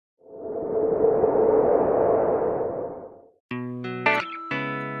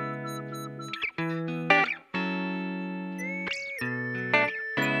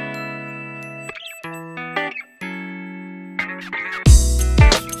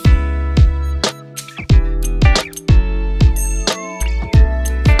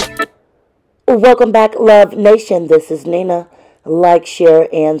Welcome back, Love Nation. This is Nina. Like,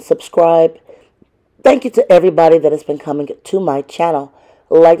 share, and subscribe. Thank you to everybody that has been coming to my channel.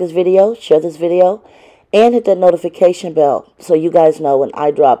 Like this video, share this video, and hit that notification bell so you guys know when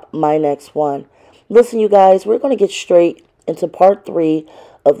I drop my next one. Listen, you guys, we're going to get straight into part 3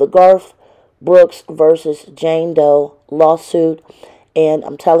 of the Garth Brooks versus Jane Doe lawsuit. And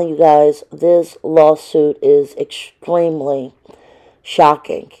I'm telling you guys, this lawsuit is extremely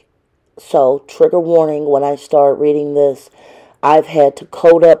shocking. So, trigger warning when I start reading this. I've had to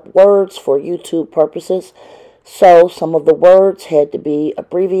code up words for YouTube purposes. So, some of the words had to be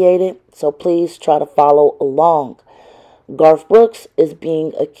abbreviated. So, please try to follow along. Garth Brooks is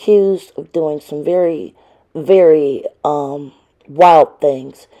being accused of doing some very, very wild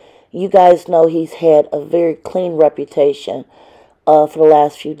things. You guys know he's had a very clean reputation for the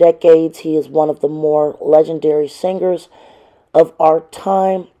last few decades. He is one of the more legendary singers of our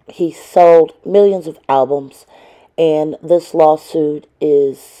time. He sold millions of albums, and this lawsuit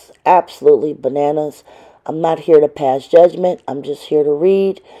is absolutely bananas. I'm not here to pass judgment. I'm just here to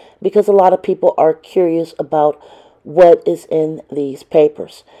read because a lot of people are curious about what is in these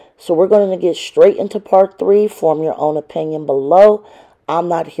papers. So we're going to get straight into part 3. Form your own opinion below. I'm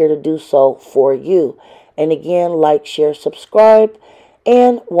not here to do so for you. And again, like, share, subscribe.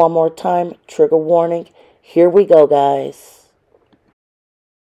 And one more time, trigger warning. Here we go, guys.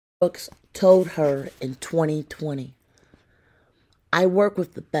 Brooks told her in 2020, I work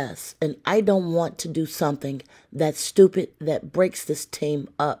with the best, and I don't want to do something that's stupid that breaks this team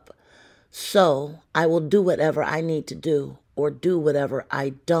up. So I will do whatever I need to do, or do whatever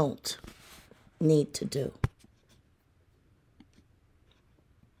I don't need to do.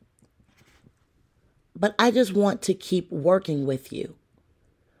 But I just want to keep working with you.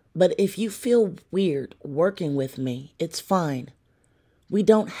 But if you feel weird working with me, it's fine. We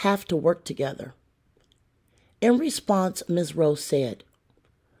don't have to work together. In response, Ms. Rose said,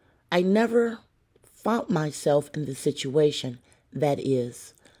 I never found myself in this situation. That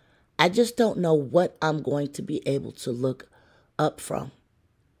is, I just don't know what I'm going to be able to look up from.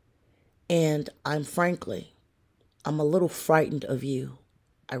 And I'm a little frightened of you.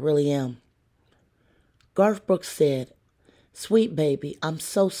 I really am. Garth Brooks said, Sweet baby, I'm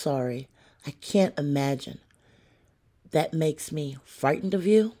so sorry. I can't imagine. That makes me frightened of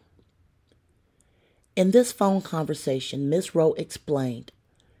you? In this phone conversation, Ms. Rowe explained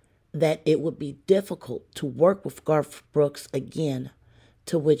that it would be difficult to work with Garth Brooks again,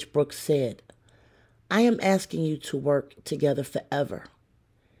 to which Brooks said, I am asking you to work together forever,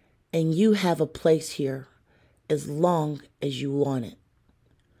 and you have a place here as long as you want it.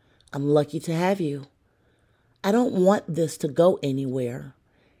 I'm lucky to have you. I don't want this to go anywhere.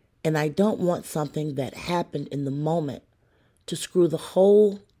 And I don't want something that happened in the moment to screw the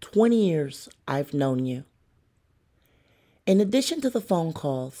whole 20 years I've known you. In addition to the phone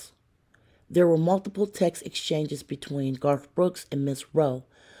calls, there were multiple text exchanges between Garth Brooks and Ms. Rowe,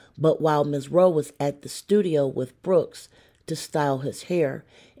 but while Ms. Rowe was at the studio with Brooks to style his hair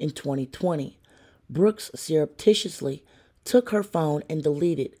in 2020, Brooks surreptitiously took her phone and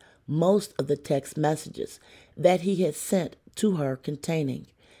deleted most of the text messages that he had sent to her containing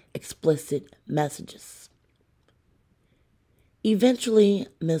explicit messages. Eventually,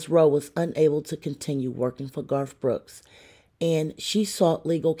 Ms. Rowe was unable to continue working for Garth Brooks, and she sought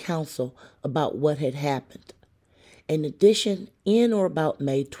legal counsel about what had happened. In addition, in or about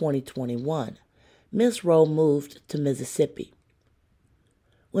May 2021, Ms. Rowe moved to Mississippi.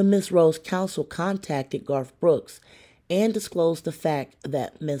 When Ms. Rowe's counsel contacted Garth Brooks and disclosed the fact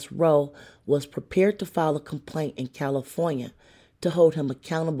that Ms. Rowe was prepared to file a complaint in California to hold him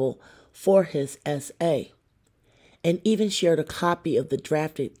accountable for his S.A., and even shared a copy of the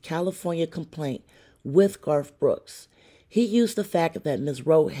drafted California complaint with Garth Brooks. He used the fact that Ms.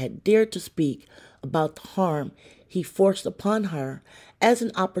 Rowe had dared to speak about the harm he forced upon her as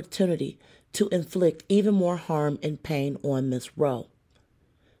an opportunity to inflict even more harm and pain on Ms. Rowe.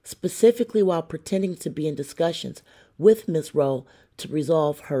 Specifically while pretending to be in discussions with Ms. Rowe to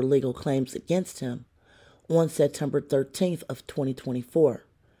resolve her legal claims against him, on September 13th of 2024,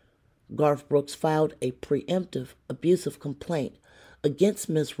 Garth Brooks filed a preemptive abusive complaint against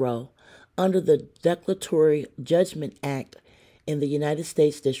Ms. Rowe under the Declaratory Judgment Act in the United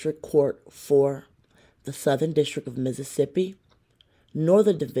States District Court for the Southern District of Mississippi,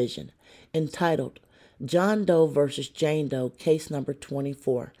 Northern Division, entitled John Doe versus Jane Doe, case number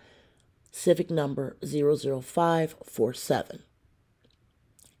 24, civic number 00547.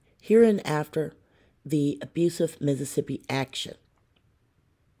 Hereinafter, the abusive Mississippi action.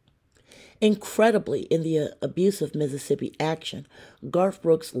 Incredibly, in the abuse of Mississippi action, Garth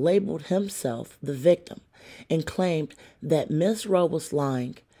Brooks labeled himself the victim and claimed that Miss Rowe was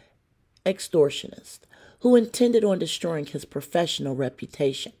lying extortionist who intended on destroying his professional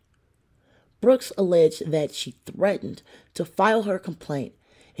reputation. Brooks alleged that she threatened to file her complaint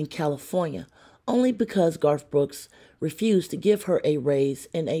in California only because Garth Brooks refused to give her a raise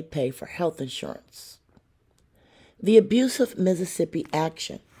and a pay for health insurance. The abuse of Mississippi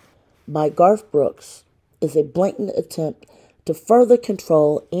action by Garth Brooks is a blatant attempt to further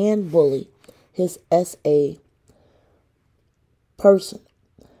control and bully his S.A. person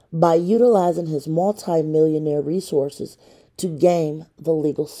by utilizing his multi-millionaire resources to game the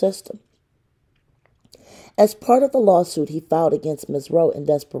legal system. As part of the lawsuit he filed against Ms. Rowe in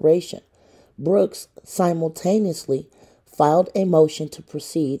desperation, Brooks simultaneously filed a motion to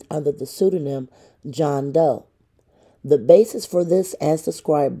proceed under the pseudonym John Doe. The basis for this, as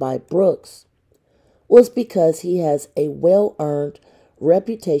described by Brooks, was because he has a well-earned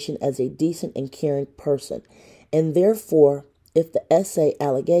reputation as a decent and caring person, and therefore, if the S.A.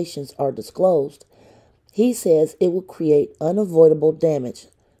 allegations are disclosed, he says it will create unavoidable damage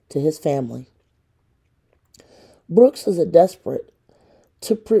to his family. Brooks is desperate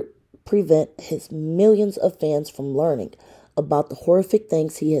to prevent his millions of fans from learning about the horrific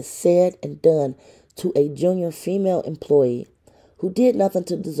things he has said and done to a junior female employee who did nothing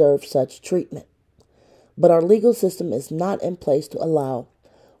to deserve such treatment. But our legal system is not in place to allow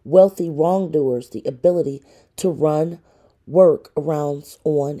wealthy wrongdoers the ability to run workarounds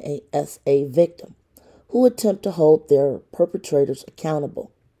on a S.A. victim who attempt to hold their perpetrators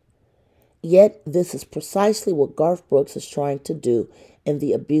accountable. Yet this is precisely what Garth Brooks is trying to do in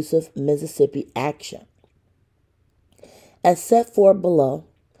the abusive Mississippi action. As set forth below,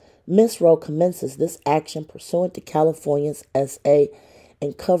 Ms. Rowe commences this action pursuant to California's S.A.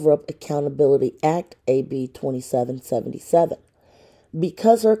 and Cover-Up Accountability Act, AB 2777,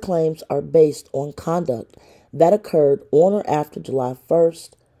 because her claims are based on conduct that occurred on or after January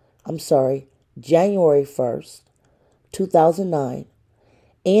 1st, 2009,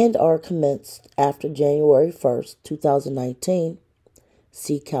 and are commenced after January 1st, 2019,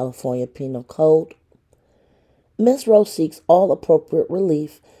 see California Penal Code. Ms. Rowe seeks all appropriate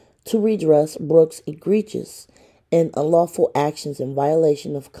relief to redress Brooks' egregious and unlawful actions in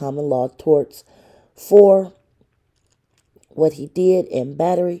violation of common law torts for what he did in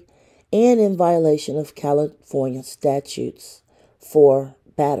battery and in violation of California statutes for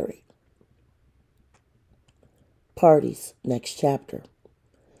battery. Parties, next chapter.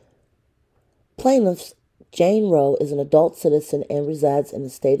 Plaintiff Jane Rowe is an adult citizen and resides in the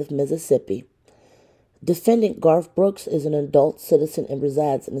state of Mississippi. Defendant Garth Brooks is an adult citizen and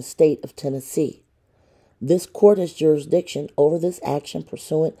resides in the state of Tennessee. This court has jurisdiction over this action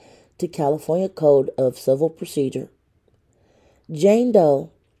pursuant to California Code of Civil Procedure. Jane Doe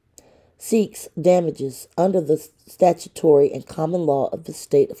seeks damages under the statutory and common law of the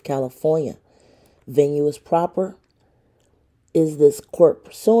state of California. Venue is proper. Is this court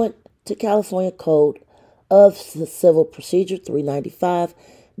pursuant to California Code of Civil Procedure 395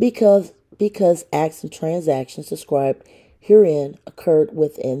 because acts and transactions described herein occurred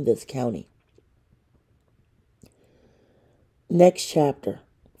within this county. Next chapter.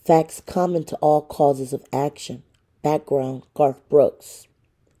 Facts common to all causes of action. Background, Garth Brooks.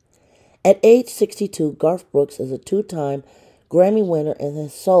 At age 62, Garth Brooks is a two-time Grammy winner and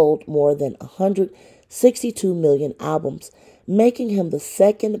has sold more than 162 million albums, making him the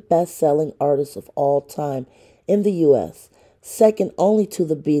second best-selling artist of all time in the U.S., second only to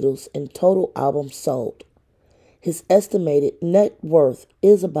the Beatles in total albums sold. His estimated net worth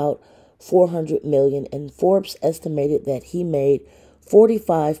is about $400 million, and Forbes estimated that he made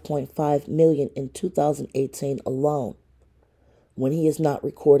 $45.5 million in 2018 alone. When he is not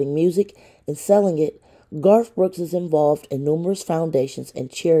recording music and selling it, Garth Brooks is involved in numerous foundations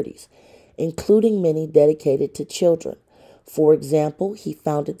and charities, including many dedicated to children. For example, he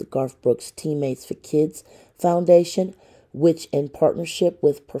founded the Garth Brooks Teammates for Kids Foundation, which in partnership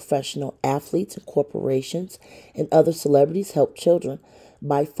with professional athletes and corporations and other celebrities help children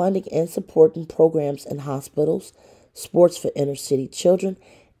by funding and supporting programs in hospitals, sports for inner-city children,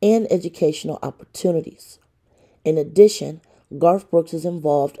 and educational opportunities. In addition, Garth Brooks is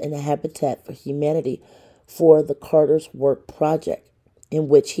involved in the Habitat for Humanity for the Carter's Work Project, in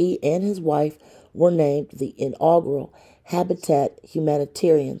which he and his wife were named the inaugural Habitat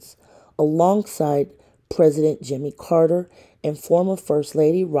humanitarians, alongside President Jimmy Carter and former First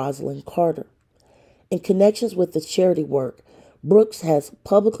Lady Rosalind Carter. In connections with the charity work, Brooks has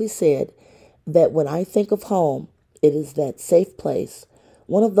publicly said that when I think of home, it is that safe place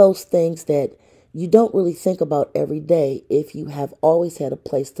One of those things that you don't really think about every day if you have always had a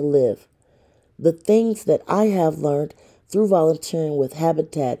place to live. The things that I have learned through volunteering with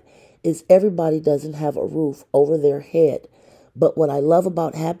Habitat is everybody doesn't have a roof over their head. But what I love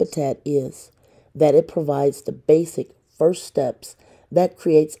about Habitat is that it provides the basic first steps that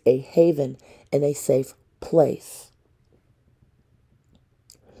creates a haven and a safe place.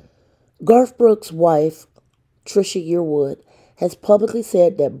 Garth Brooks' wife, Trisha Yearwood, has publicly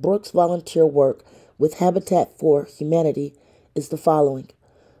said that Brooks' volunteer work with Habitat for Humanity is the following.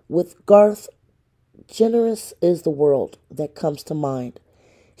 With Garth, generous is the world that comes to mind.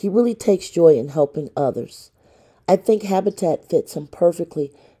 He really takes joy in helping others. I think Habitat fits him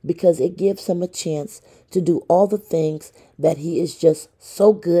perfectly because it gives him a chance to do all the things that he is just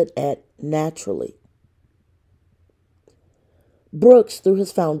so good at naturally. Brooks, through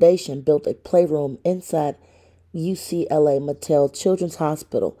his foundation, built a playroom inside UCLA Mattel Children's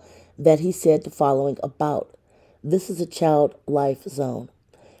Hospital that he said the following about. This is a child life zone.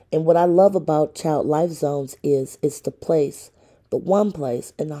 And what I love about child life zones is it's the one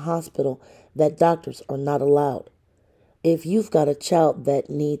place in the hospital that doctors are not allowed. If you've got a child that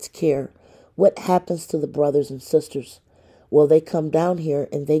needs care, what happens to the brothers and sisters? Well, they come down here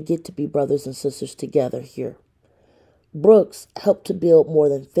and they get to be brothers and sisters together here. Brooks helped to build more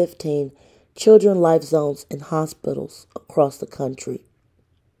than 15 children life zones in hospitals across the country.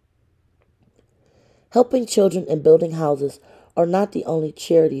 Helping children and building houses are not the only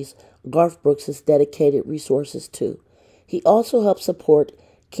charities Garth Brooks has dedicated resources to. He also helps support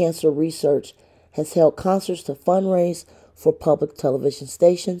cancer research, has held concerts to fundraise for public television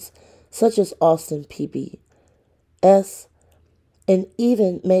stations such as Austin PBS, and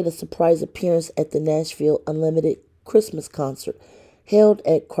even made a surprise appearance at the Nashville Unlimited Christmas concert held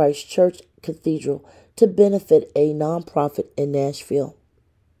at Christ Church Cathedral to benefit a nonprofit in Nashville.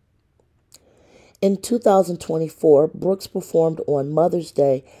 In 2024, Brooks performed on Mother's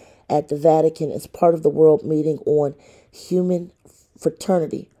Day at the Vatican as part of the World Meeting on Human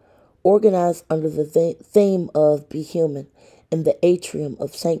Fraternity, organized under the theme of Be Human in the atrium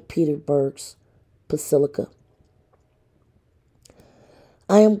of St. Petersburg's Basilica.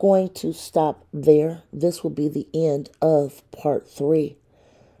 I am going to stop there. This will be the end of part 3.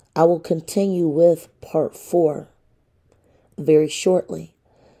 I will continue with part 4 very shortly.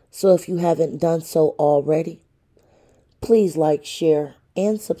 So if you haven't done so already, please like, share,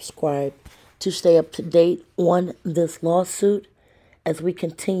 and subscribe to stay up to date on this lawsuit as we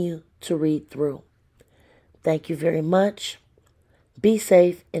continue to read through. Thank you very much. Be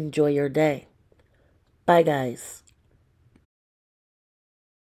safe. Enjoy your day. Bye, guys.